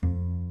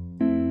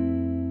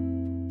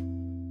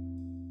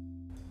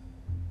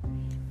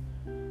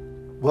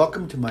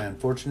Welcome to my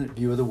unfortunate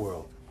view of the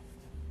world.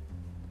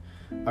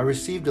 I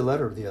received a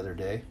letter the other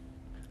day.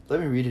 Let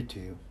me read it to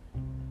you.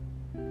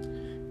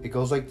 It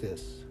goes like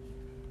this.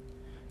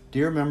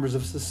 Dear members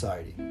of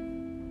society,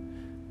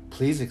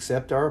 please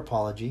accept our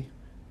apology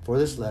for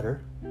this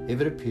letter if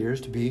it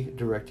appears to be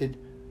directed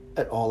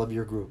at all of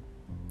your group.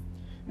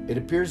 It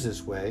appears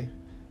this way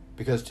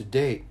because to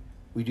date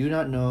we do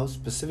not know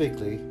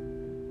specifically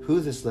who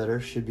this letter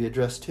should be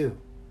addressed to.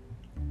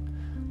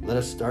 Let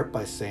us start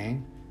by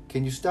saying,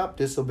 can you stop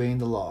disobeying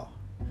the law,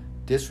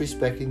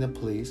 disrespecting the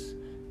police,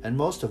 and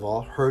most of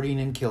all,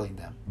 hurting and killing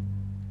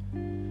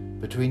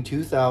them? Between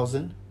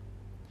 2000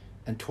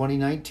 and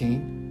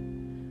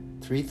 2019,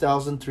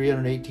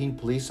 3,318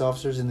 police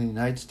officers in the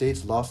United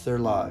States lost their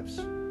lives.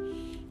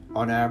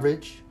 On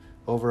average,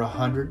 over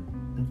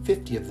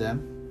 150 of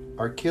them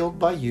are killed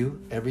by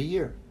you every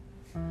year.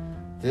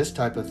 This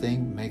type of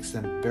thing makes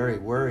them very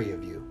wary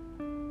of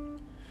you.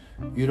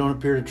 You don't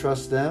appear to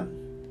trust them?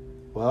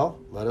 Well,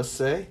 let us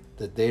say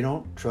that they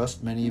don't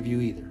trust many of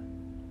you either.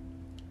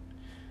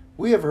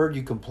 We have heard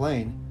you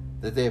complain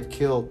that they have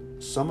killed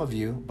some of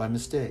you by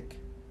mistake.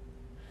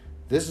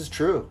 This is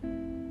true,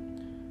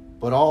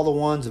 but all the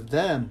ones of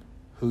them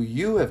who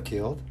you have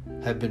killed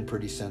have been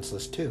pretty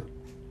senseless too.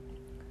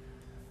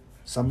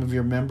 Some of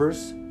your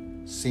members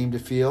seem to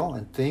feel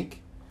and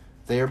think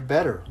they are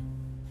better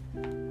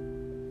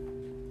than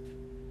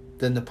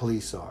the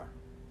police are.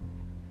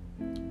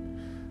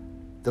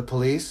 The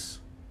police,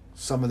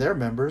 some of their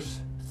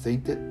members,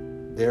 think that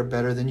they're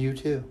better than you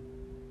too.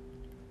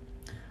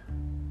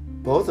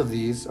 Both of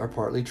these are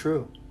partly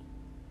true.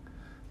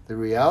 The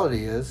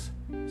reality is,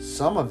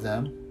 some of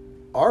them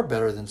are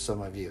better than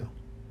some of you.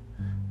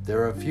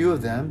 There are a few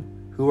of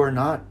them who are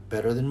not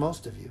better than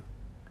most of you.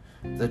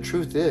 The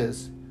truth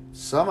is,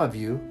 some of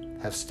you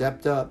have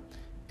stepped up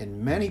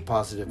in many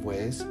positive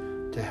ways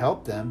to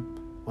help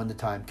them when the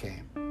time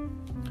came.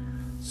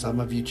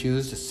 Some of you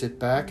choose to sit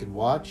back and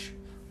watch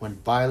when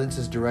violence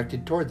is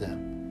directed toward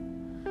them.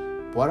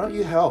 Why don't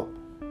you help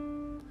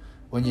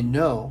when you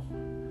know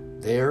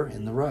they're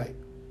in the right?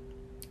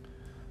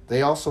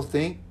 They also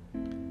think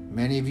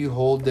many of you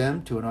hold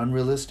them to an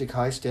unrealistic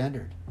high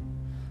standard.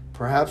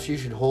 Perhaps you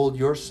should hold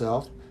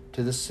yourself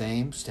to the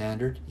same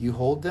standard you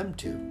hold them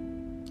to.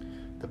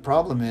 The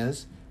problem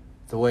is,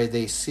 the way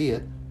they see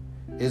it,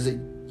 is that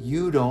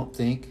you don't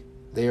think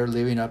they are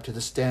living up to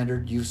the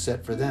standard you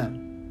set for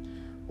them.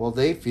 Well,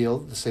 they feel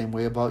the same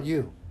way about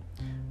you.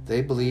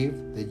 They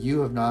believe that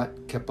you have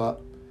not kept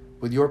up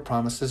with your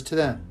promises to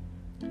them.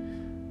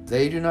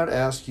 They do not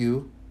ask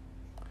you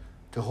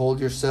to hold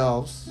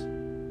yourselves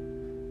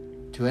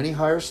to any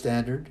higher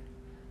standard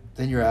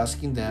than you're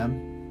asking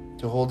them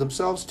to hold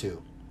themselves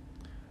to.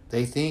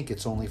 They think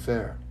it's only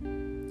fair.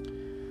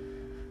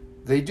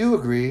 They do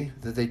agree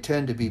that they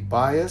tend to be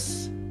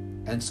biased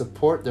and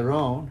support their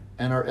own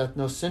and are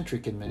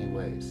ethnocentric in many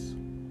ways.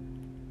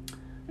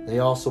 They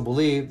also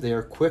believe they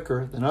are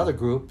quicker than other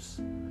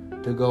groups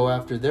to go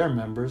after their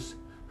members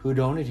who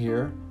don't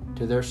adhere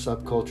to their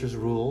subculture's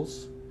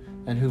rules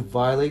and who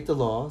violate the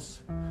laws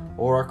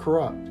or are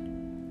corrupt.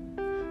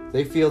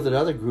 They feel that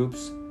other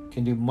groups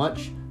can do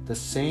much the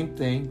same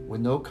thing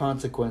with no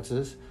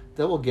consequences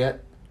that will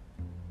get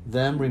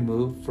them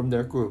removed from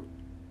their group.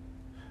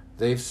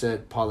 They've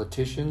said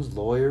politicians,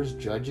 lawyers,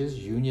 judges,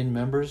 union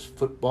members,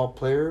 football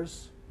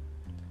players,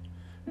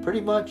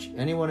 pretty much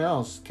anyone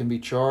else can be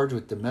charged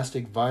with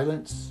domestic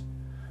violence,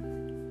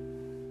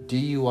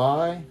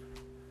 DUI,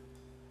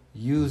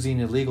 using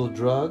illegal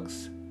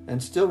drugs,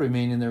 and still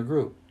remain in their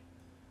group.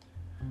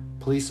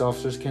 Police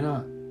officers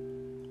cannot.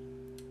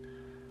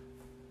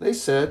 They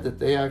said that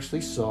they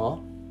actually saw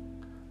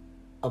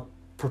a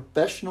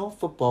professional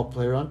football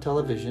player on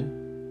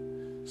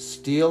television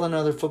steal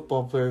another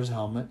football player's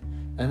helmet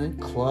and then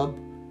club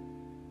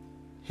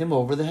him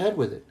over the head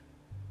with it.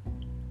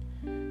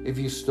 If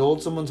you stole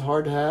someone's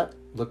hard hat,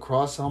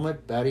 lacrosse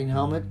helmet, batting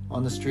helmet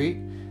on the street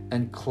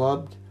and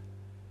clubbed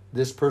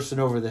this person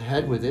over the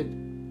head with it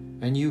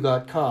and you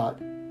got caught,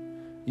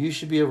 you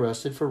should be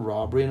arrested for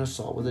robbery and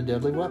assault with a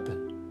deadly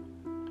weapon.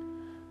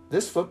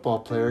 This football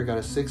player got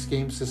a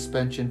 6-game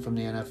suspension from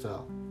the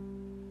NFL.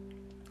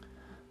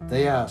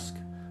 They ask,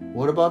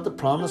 what about the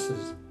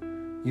promises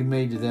you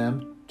made to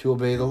them to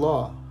obey the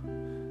law?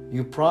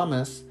 You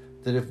promised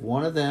that if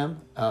one of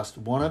them asked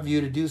one of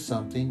you to do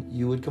something,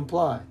 you would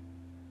comply.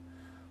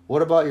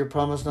 What about your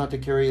promise not to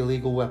carry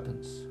illegal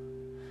weapons?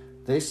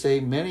 They say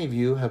many of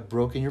you have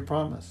broken your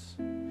promise.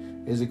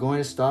 Is it going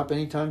to stop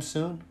anytime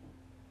soon?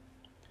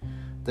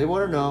 They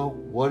want to know,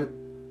 what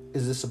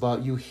is this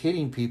about you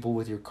hitting people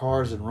with your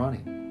cars and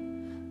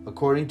running?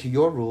 According to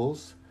your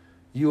rules,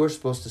 you are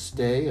supposed to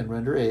stay and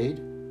render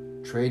aid,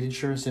 trade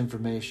insurance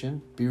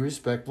information, be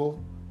respectful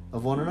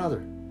of one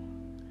another.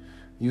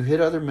 You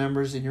hit other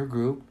members in your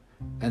group,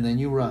 and then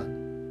you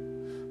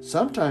run.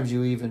 Sometimes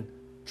you even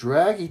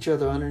drag each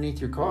other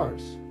underneath your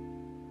cars.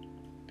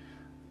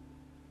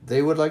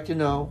 They would like to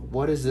know,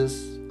 what is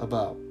this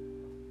about?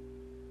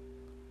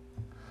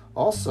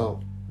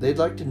 Also, they'd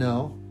like to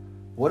know,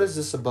 what is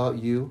this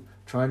about you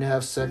trying to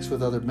have sex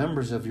with other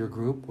members of your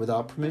group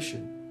without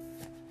permission.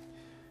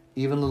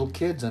 Even little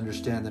kids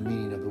understand the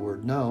meaning of the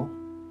word no.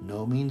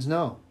 No means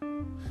no.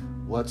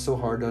 What's so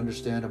hard to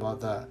understand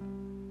about that?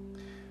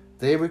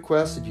 They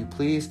request that you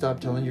please stop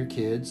telling your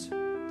kids,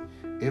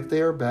 if they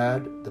are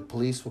bad, the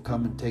police will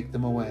come and take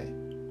them away.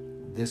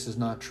 This is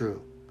not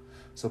true.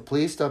 So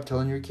please stop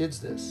telling your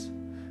kids this.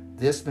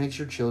 This makes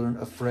your children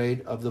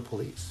afraid of the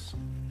police.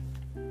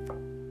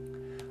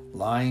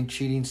 Lying,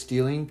 cheating,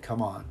 stealing,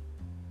 come on.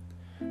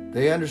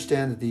 They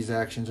understand that these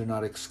actions are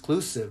not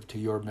exclusive to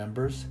your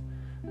members.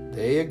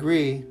 They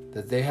agree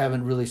that they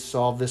haven't really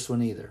solved this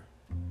one either.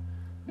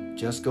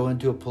 Just go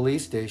into a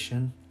police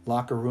station,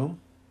 locker room.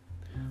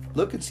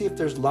 Look and see if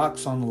there's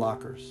locks on the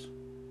lockers.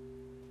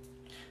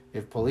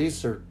 If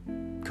police are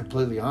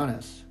completely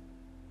honest,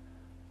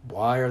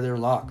 why are there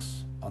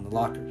locks on the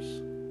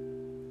lockers?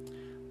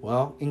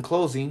 Well, in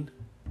closing,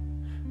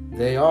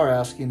 they are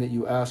asking that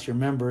you ask your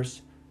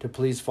members to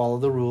please follow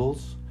the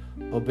rules,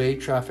 obey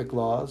traffic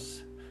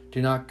laws,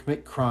 do not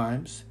commit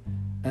crimes,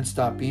 and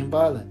stop being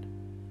violent.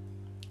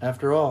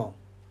 After all,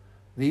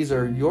 these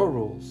are your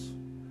rules,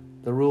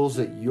 the rules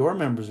that your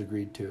members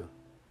agreed to.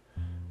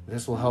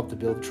 This will help to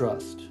build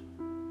trust.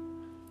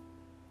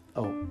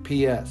 Oh,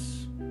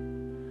 P.S.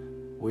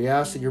 We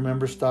ask that your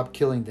members stop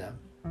killing them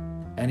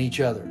and each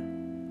other.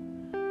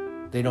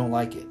 They don't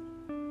like it.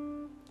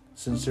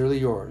 Sincerely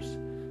yours,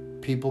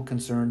 people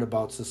concerned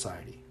about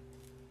society.